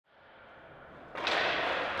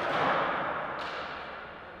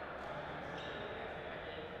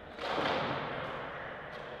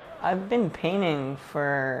I've been painting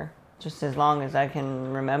for just as long as I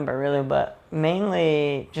can remember, really, but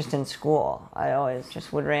mainly just in school. I always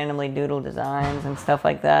just would randomly doodle designs and stuff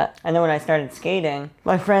like that. And then when I started skating,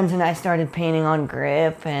 my friends and I started painting on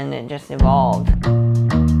grip, and it just evolved.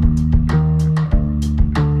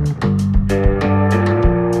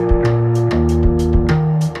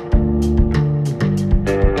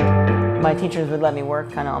 My teachers would let me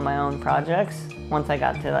work kind of on my own projects. Once I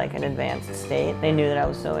got to like an advanced state, they knew that I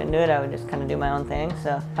was so into it, I would just kind of do my own thing.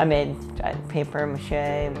 So I made paper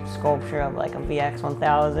mache sculpture of like a VX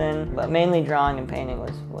 1000, but mainly drawing and painting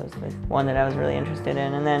was the one that I was really interested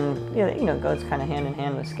in. And then, you know, it goes kind of hand in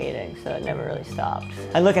hand with skating, so it never really stopped.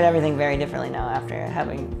 I look at everything very differently now after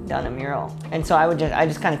having done a mural. And so I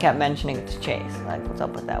just kind of kept mentioning it to Chase, like, what's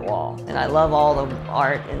up with that wall? And I love all the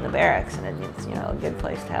art in the Berrics, and it's, you know, a good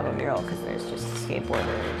place to have a mural because there's just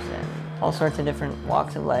skateboarders and all sorts of different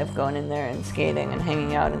walks of life going in there and skating and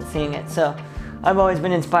hanging out and seeing it. So I've always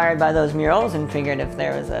been inspired by those murals and figured if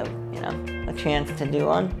there was a chance to do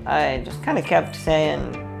one, I just kind of kept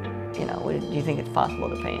saying, you know, do you think it's possible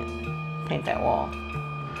to paint that wall?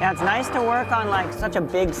 Yeah, it's nice to work on like such a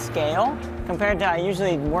big scale compared to I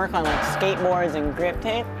usually work on like skateboards and grip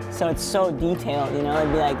tape. So it's so detailed, you know,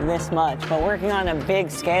 it'd be like this much. But working on a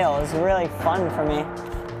big scale is really fun for me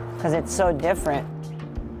because it's so different.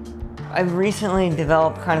 I've recently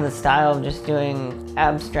developed kind of the style of just doing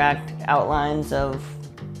abstract outlines of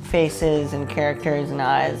faces and characters and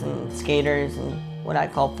eyes and skaters and what I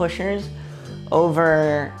call pushers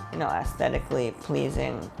over, you know, aesthetically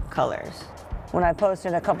pleasing colors. When I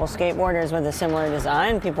posted a couple skateboarders with a similar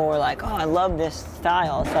design, people were like, oh, I love this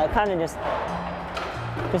style. So I kind of just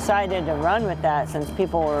decided to run with that since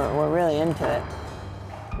people were really into it.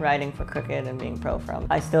 Writing for Crooked and being pro from,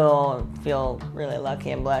 I still feel really lucky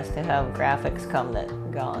and blessed to have graphics come that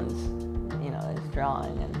Gons, you know, is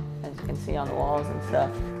drawing, and as you can see on the walls and stuff.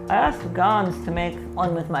 I asked Gons to make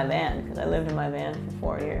one with my band because I lived in my band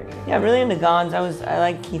for 4 years. Yeah, really into Gons. I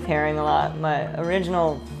like Keith Haring a lot. My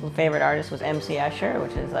original favorite artist was MC Escher,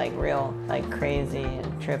 which is like real, like crazy and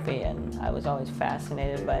trippy, and I was always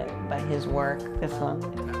fascinated by his work. This one.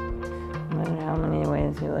 No matter how many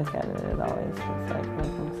ways you look at it, it always is like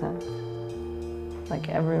making sense. Like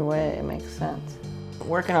every way it makes sense.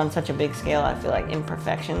 Working on such a big scale, I feel like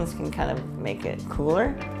imperfections can kind of make it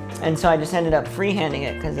cooler. And so I just ended up freehanding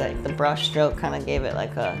it because like, the brush stroke kind of gave it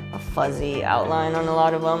like a fuzzy outline on a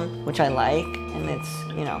lot of them, which I like. And it's,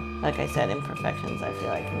 you know, like I said, imperfections I feel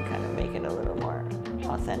like can kind of make it a little more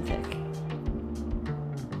authentic.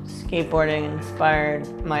 Skateboarding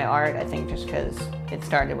inspired my art, I think, just because it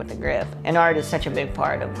started with the grip. And art is such a big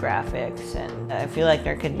part of graphics, and I feel like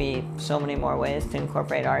there could be so many more ways to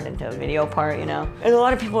incorporate art into a video part, you know? And a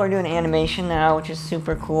lot of people are doing animation now, which is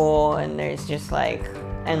super cool, and there's just like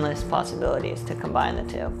endless possibilities to combine the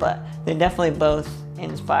two. But they definitely both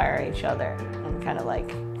inspire each other and kind of like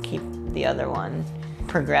keep the other one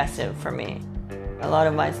progressive for me. A lot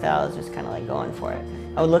of my style is just kind of like going for it.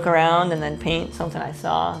 I would look around and then paint something I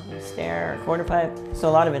saw, stair or quarter pipe. So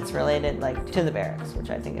a lot of it's related like to the Berrics, which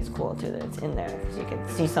I think is cool too, that it's in there because you can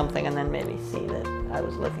see something and then maybe see that I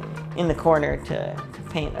was looking in the corner to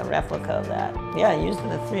paint a replica of that. Yeah, I used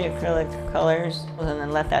the 3 acrylic colors and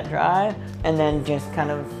then let that dry, and then just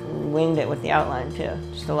kind of winged it with the outline too.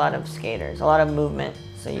 Just a lot of skaters, a lot of movement,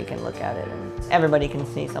 so you can look at it and everybody can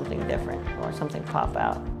see something different or something pop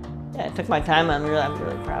out. Yeah, it took my time. I'm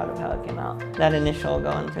really proud of how it came out. That initial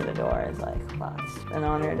going through the door is like, wow, it's an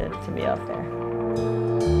honor to be up there.